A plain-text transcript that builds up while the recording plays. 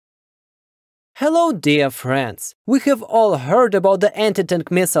Hello dear friends! We have all heard about the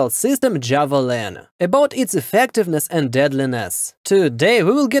anti-tank missile system Javelin, about its effectiveness and deadliness. Today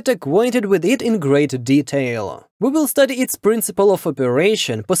we will get acquainted with it in great detail. We will study its principle of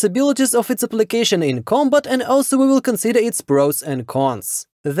operation, possibilities of its application in combat, and also we will consider its pros and cons.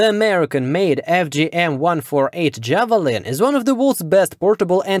 The American-made FGM-148 Javelin is one of the world's best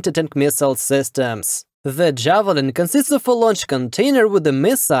portable anti-tank missile systems. The Javelin consists of a launch container with a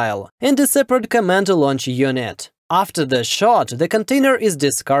missile and a separate command launch unit. After the shot, the container is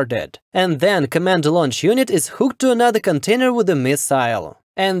discarded, and then command launch unit is hooked to another container with a missile.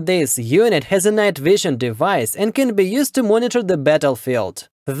 And this unit has a night vision device and can be used to monitor the battlefield.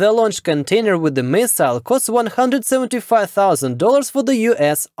 The launch container with the missile costs $175,000 for the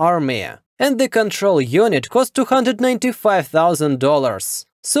US Army, and the control unit costs $295,000.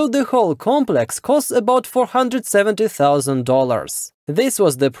 So the whole complex costs about $470,000. This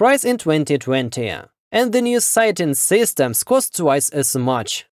was the price in 2020. And the new sighting systems cost twice as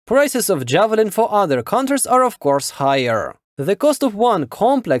much. Prices of Javelin for other countries are of course higher. The cost of one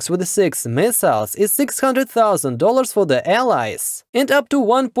complex with 6 missiles is $600,000 for the Allies and up to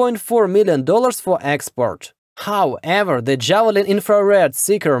 $1.4 million for export. However, the Javelin infrared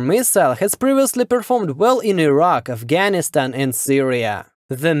seeker missile has previously performed well in Iraq, Afghanistan and Syria.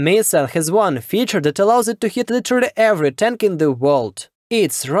 The missile has one feature that allows it to hit literally every tank in the world.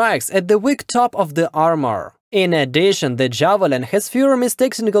 It strikes at the weak top of the armor. In addition, the Javelin has fewer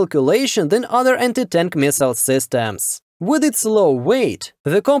mistakes in calculation than other anti-tank missile systems. With its low weight,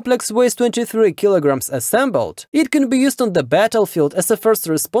 the complex weighs 23 kilograms assembled. It can be used on the battlefield as a first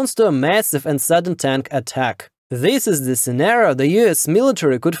response to a massive and sudden tank attack. This is the scenario the US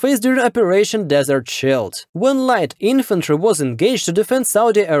military could face during Operation Desert Shield, when light infantry was engaged to defend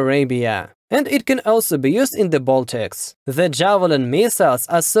Saudi Arabia. And it can also be used in the Baltics. The Javelin missiles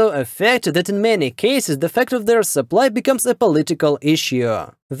are so effective that in many cases the fact of their supply becomes a political issue.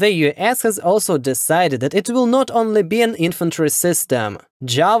 The US has also decided that it will not only be an infantry system.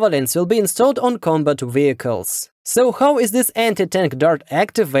 Javelins will be installed on combat vehicles. So how is this anti-tank dart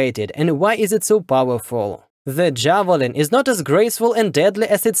activated and why is it so powerful? The Javelin is not as graceful and deadly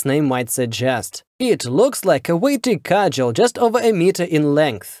as its name might suggest. It looks like a weighty cudgel just over a meter in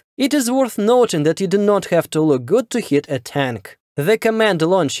length. It is worth noting that you do not have to look good to hit a tank. The command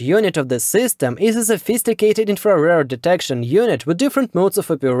launch unit of the system is a sophisticated infrared detection unit with different modes of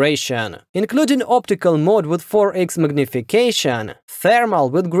operation, including optical mode with 4x magnification, thermal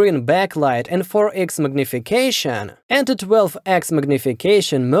with green backlight and 4x magnification, and a 12x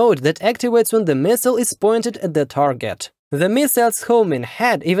magnification mode that activates when the missile is pointed at the target. The missile's homing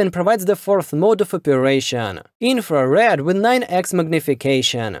head even provides the fourth mode of operation, infrared with 9x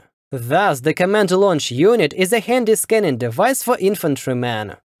magnification. Thus, the command launch unit is a handy scanning device for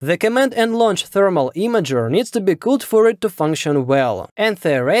infantrymen. The command and launch thermal imager needs to be cooled for it to function well, and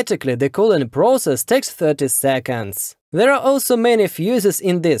theoretically the cooling process takes 30 seconds. There are also many fuses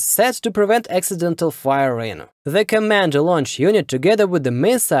in this set to prevent accidental firing. The command launch unit together with the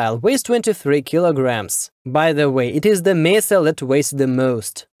missile weighs 23 kilograms. By the way, it is the missile that weighs the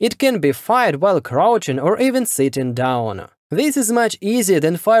most. It can be fired while crouching or even sitting down. This is much easier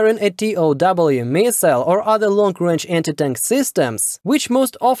than firing a TOW missile or other long-range anti-tank systems, which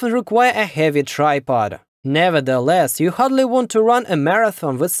most often require a heavy tripod. Nevertheless, you hardly want to run a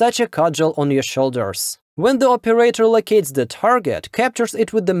marathon with such a cudgel on your shoulders. When the operator locates the target, captures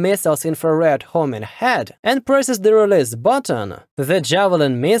it with the missile's infrared homing head, and presses the release button, the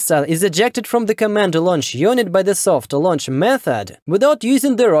Javelin missile is ejected from the command launch unit by the soft launch method without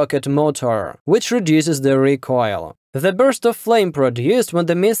using the rocket motor, which reduces the recoil. The burst of flame produced when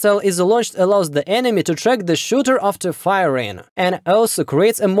the missile is launched allows the enemy to track the shooter after firing, and also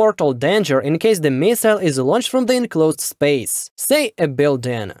creates a mortal danger in case the missile is launched from the enclosed space, say a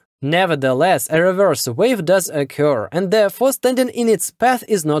building. Nevertheless, a reverse wave does occur, and therefore standing in its path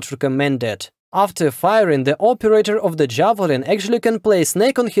is not recommended. After firing, the operator of the Javelin actually can play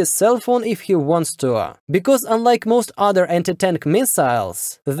Snake on his cell phone if he wants to, because unlike most other anti-tank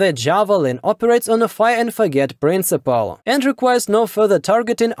missiles, the Javelin operates on a fire-and-forget principle and requires no further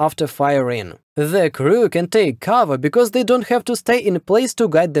targeting after firing. The crew can take cover because they don't have to stay in place to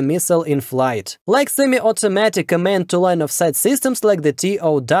guide the missile in flight, like semi-automatic command-to-line-of-sight systems like the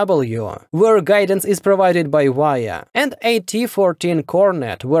TOW, where guidance is provided by wire, and AT-14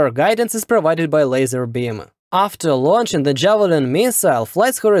 Cornet, where guidance is provided by laser beam. After launching, the Javelin missile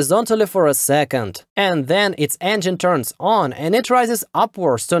flies horizontally for a second, and then its engine turns on and it rises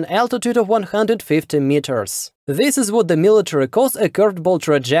upwards to an altitude of 150 meters. This is what the military calls a curveball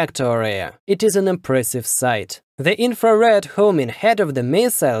trajectory. It is an impressive sight. The infrared homing head of the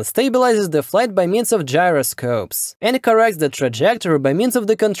missile stabilizes the flight by means of gyroscopes and corrects the trajectory by means of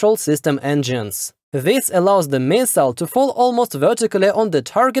the control system engines. This allows the missile to fall almost vertically on the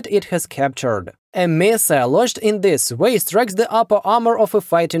target it has captured. A missile launched in this way strikes the upper armor of a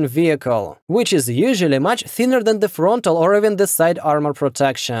fighting vehicle, which is usually much thinner than the frontal or even the side armor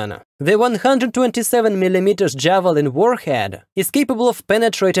protection. The 127mm Javelin warhead is capable of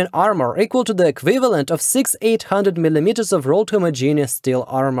penetrating armor equal to the equivalent of 6 800mm of rolled homogeneous steel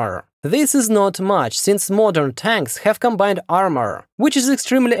armor. This is not much, since modern tanks have combined armor, which is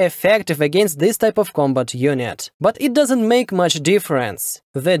extremely effective against this type of combat unit. But it doesn't make much difference.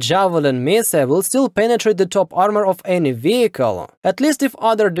 The Javelin missile will still penetrate the top armor of any vehicle, at least if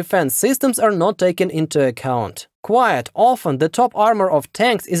other defense systems are not taken into account. Quite often, the top armor of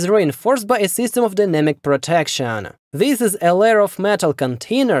tanks is reinforced by a system of dynamic protection. This is a layer of metal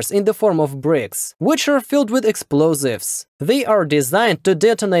containers in the form of bricks, which are filled with explosives. They are designed to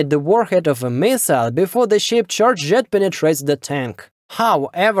detonate the warhead of a missile before the shaped charge jet penetrates the tank.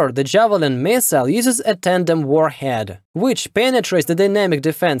 However, the Javelin missile uses a tandem warhead, which penetrates the dynamic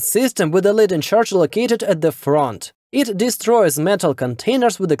defense system with a leading charge located at the front. It destroys metal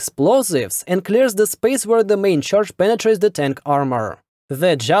containers with explosives and clears the space where the main charge penetrates the tank armor.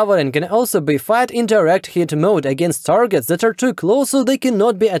 The Javelin can also be fired in direct hit mode against targets that are too close so they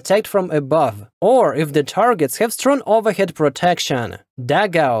cannot be attacked from above, or if the targets have strong overhead protection,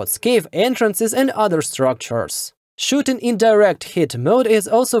 dugouts, cave entrances and other structures. Shooting in direct hit mode is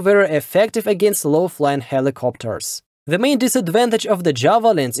also very effective against low-flying helicopters. The main disadvantage of the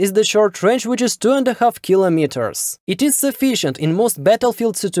Javelins is the short range, which is 2.5 kilometers. It is sufficient in most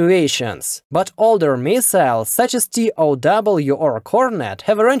battlefield situations, but older missiles such as TOW or Cornet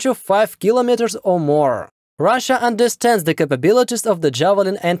have a range of 5 kilometers or more. Russia understands the capabilities of the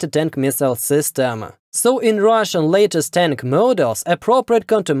Javelin anti-tank missile system, so in Russian latest tank models appropriate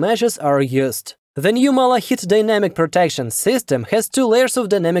countermeasures are used. The new Malachit dynamic protection system has 2 layers of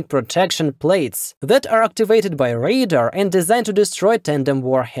dynamic protection plates that are activated by radar and designed to destroy tandem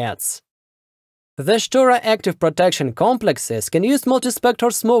warheads. The Shtora active protection complexes can use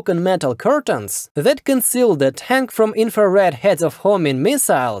multispectral smoke and metal curtains that conceal the tank from infrared heads of homing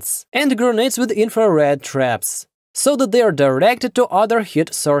missiles and grenades with infrared traps, so that they are directed to other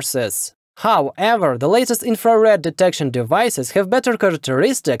heat sources. However, the latest infrared detection devices have better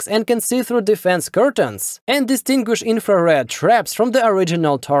characteristics and can see through defense curtains and distinguish infrared traps from the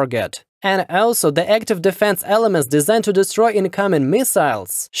original target. And also, the active defense elements designed to destroy incoming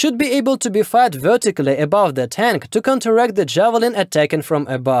missiles should be able to be fired vertically above the tank to counteract the Javelin attacking from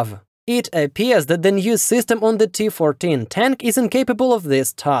above. It appears that the new system on the T-14 tank is incapable of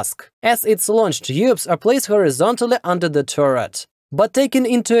this task, as its launch tubes are placed horizontally under the turret. But taking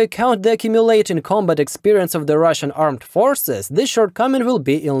into account the accumulating combat experience of the Russian armed forces, this shortcoming will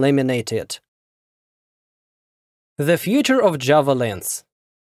be eliminated. The future of Javelins.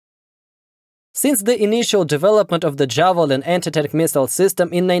 Since the initial development of the Javelin anti-tank missile system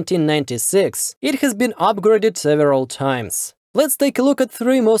in 1996, it has been upgraded several times. Let's take a look at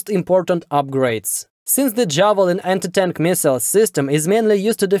 3 most important upgrades. Since the Javelin anti-tank missile system is mainly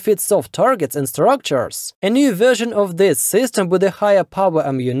used to defeat soft targets and structures, a new version of this system with a higher power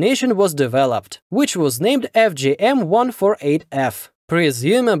ammunition was developed, which was named FGM-148F.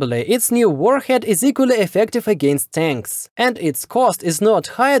 Presumably, its new warhead is equally effective against tanks, and its cost is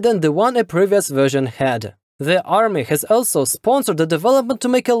not higher than the one a previous version had. The army has also sponsored the development to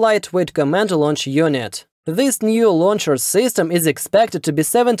make a lightweight command launch unit. This new launcher system is expected to be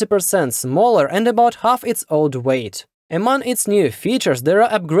 70% smaller and about half its old weight. Among its new features there are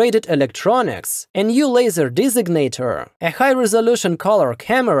upgraded electronics, a new laser designator, a high-resolution color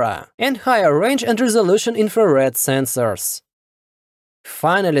camera, and higher range and resolution infrared sensors.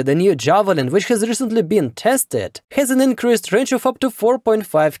 Finally, the new Javelin, which has recently been tested, has an increased range of up to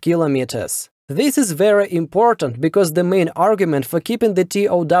 4.5 kilometers. This is very important because the main argument for keeping the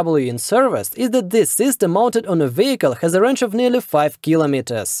TOW in service is that this system mounted on a vehicle has a range of nearly 5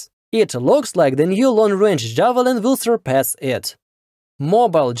 kilometers. It looks like the new long-range Javelin will surpass it.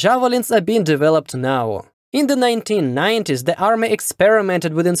 Mobile Javelins are being developed now. In the 1990s, the Army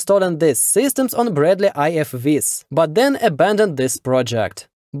experimented with installing these systems on Bradley IFVs, but then abandoned this project.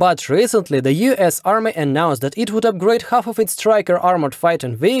 But recently, the US Army announced that it would upgrade half of its Striker armored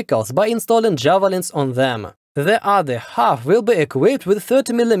fighting vehicles by installing Javelins on them. The other half will be equipped with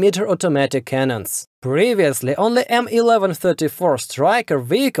 30mm automatic cannons. Previously, only M1134 Striker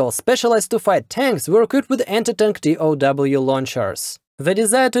vehicles specialized to fight tanks were equipped with anti-tank TOW launchers. The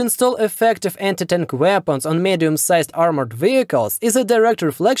desire to install effective anti-tank weapons on medium-sized armored vehicles is a direct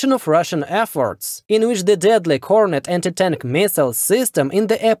reflection of Russian efforts, in which the deadly Kornet anti-tank missile system in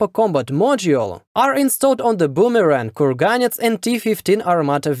the EPO combat module are installed on the Boomerang, Kurganets and T-15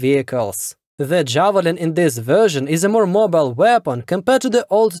 Armata vehicles. The Javelin in this version is a more mobile weapon compared to the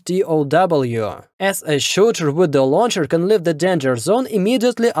old TOW, as a shooter with the launcher can leave the danger zone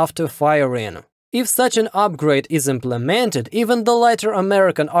immediately after firing. If such an upgrade is implemented, even the lighter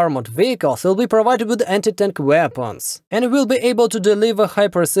American armored vehicles will be provided with anti-tank weapons, and will be able to deliver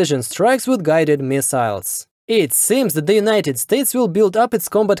high-precision strikes with guided missiles. It seems that the United States will build up its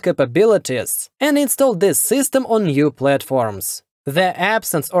combat capabilities and install this system on new platforms. The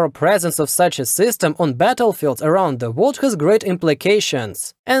absence or presence of such a system on battlefields around the world has great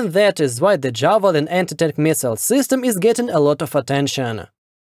implications, and that is why the Javelin anti-tank missile system is getting a lot of attention.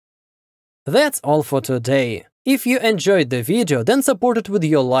 That's all for today. If you enjoyed the video, then support it with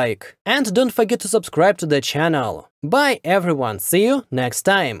your like. And don't forget to subscribe to the channel. Bye everyone, see you next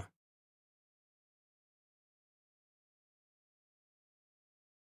time!